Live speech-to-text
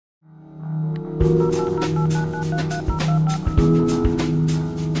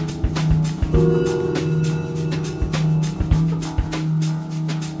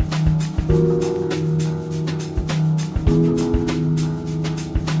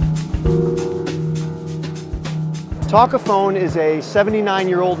Talk-a-phone is a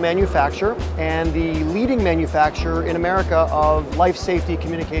 79-year-old manufacturer and the leading manufacturer in America of life safety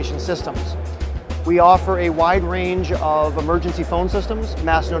communication systems. We offer a wide range of emergency phone systems,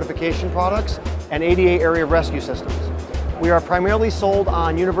 mass notification products, and ADA area rescue systems. We are primarily sold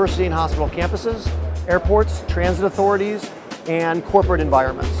on university and hospital campuses, airports, transit authorities, and corporate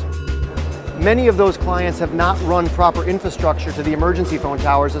environments. Many of those clients have not run proper infrastructure to the emergency phone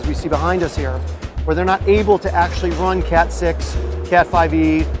towers, as we see behind us here, where they're not able to actually run Cat 6, Cat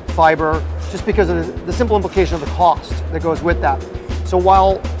 5e, fiber, just because of the simple implication of the cost that goes with that. So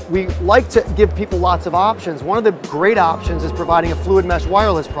while we like to give people lots of options, one of the great options is providing a Fluidmesh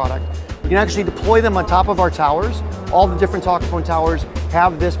wireless product. We can actually deploy them on top of our towers. All the different Talk-a-phone towers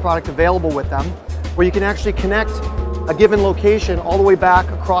have this product available with them, where you can actually connect a given location all the way back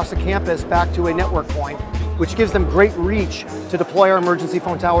across the campus back to a network point, which gives them great reach to deploy our emergency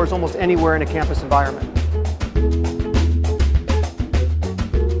phone towers almost anywhere in a campus environment.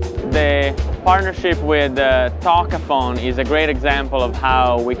 The partnership with Talk-a-phone is a great example of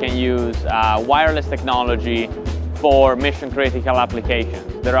how we can use wireless technology for mission-critical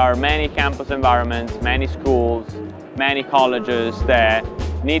applications. There are many campus environments, many schools, many colleges that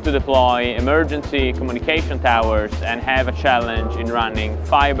need to deploy emergency communication towers and have a challenge in running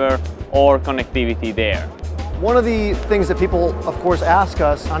fiber or connectivity there. One of the things that people, of course, ask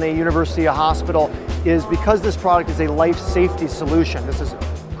us on a university or hospital is, because this product is a life safety solution, this is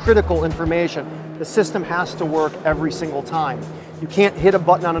critical information, the system has to work every single time. You can't hit a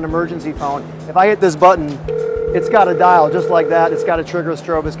button on an emergency phone. If I hit this button, it's got to dial just like that, it's got to trigger a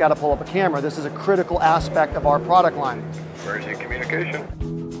strobe, it's got to pull up a camera. This is a critical aspect of our product line. Emergency communication.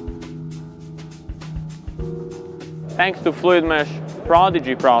 Thanks to Fluidmesh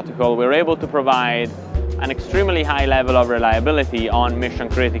Prodigy protocol, we're able to provide an extremely high level of reliability on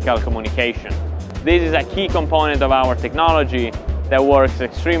mission-critical communication. This is a key component of our technology that works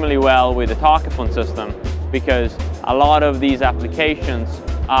extremely well with the Talk-a-phone system, because a lot of these applications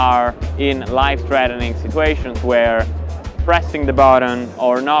are in life-threatening situations where pressing the button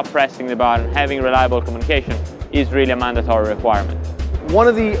or not pressing the button, having reliable communication is really a mandatory requirement. One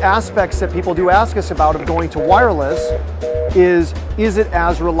of the aspects that people do ask us about of going to wireless is it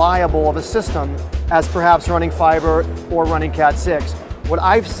as reliable of a system as perhaps running fiber or running Cat 6? What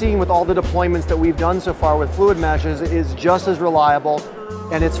I've seen with all the deployments that we've done so far with Fluidmesh is just as reliable,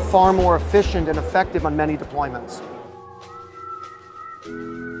 and it's far more efficient and effective on many deployments.